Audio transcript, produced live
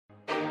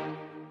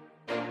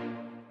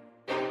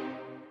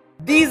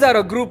These are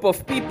a group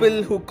of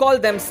people who call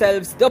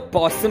themselves the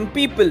Pawsome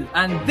People.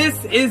 And this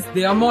is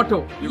their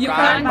motto. You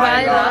can't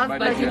buy love,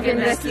 but you can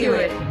rescue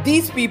it.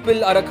 These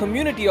people are a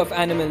community of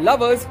animal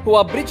lovers who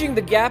are bridging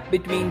the gap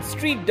between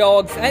street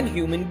dogs and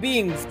human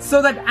beings,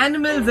 so that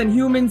animals and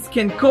humans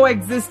can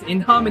coexist in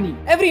harmony.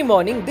 Every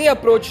morning, they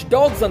approach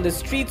dogs on the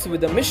streets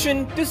with a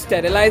mission to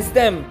sterilize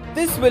them.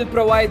 This will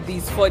provide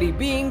these furry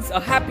beings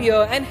a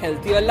happier and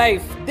healthier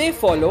life. They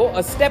follow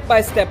a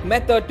step-by-step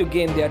method to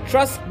gain their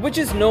trust, which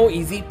is no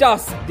easy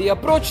task. They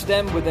approach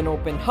them with an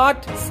open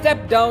heart,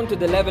 step down to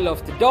the level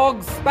of the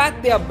dogs,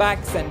 pat their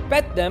backs and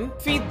pet them,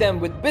 feed them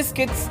with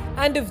biscuits,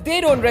 and if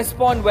they don't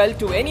respond well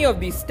to any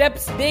of these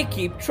steps, they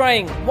keep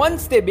trying.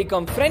 Once they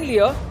become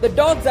friendlier, the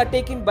dogs are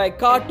taken by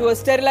car to a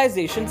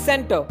sterilization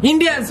center.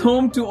 India is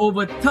home to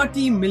over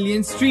 30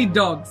 million street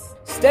dogs.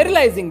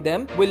 Sterilizing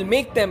them will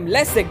make them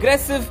less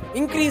aggressive,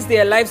 increase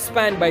their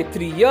lifespan by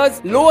 3 years,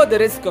 lower the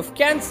risk of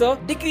cancer,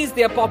 decrease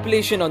their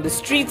population on the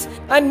streets,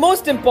 and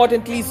most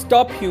importantly,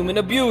 stop human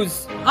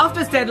abuse.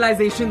 After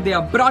sterilization, they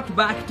are brought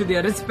back to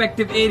their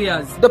respective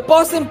areas. The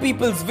Pawsome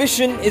People's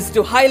vision is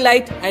to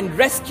highlight and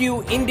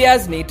rescue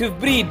India's native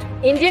breed.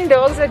 Indian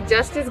dogs are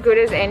just as good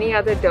as any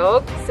other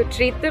dog, so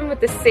treat them with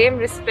the same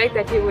respect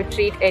that you would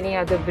treat any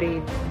other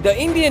breed. The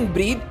Indian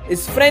breed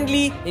is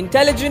friendly,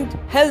 intelligent,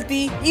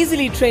 healthy,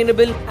 easily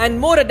trainable, and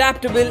more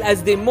adaptable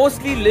as they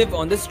mostly live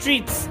on the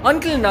streets.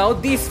 Until now,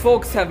 these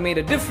folks have made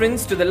a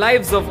difference to the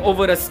lives of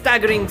over a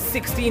staggering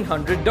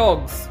 1,600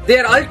 dogs.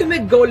 Their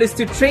ultimate goal is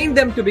to train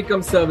them to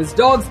become service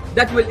dogs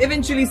that will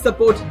eventually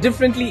support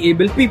differently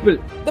abled people.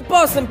 The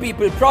Pawsome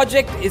People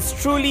project is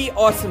truly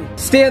awesome.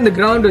 Stay on the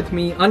ground with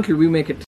me until we make it.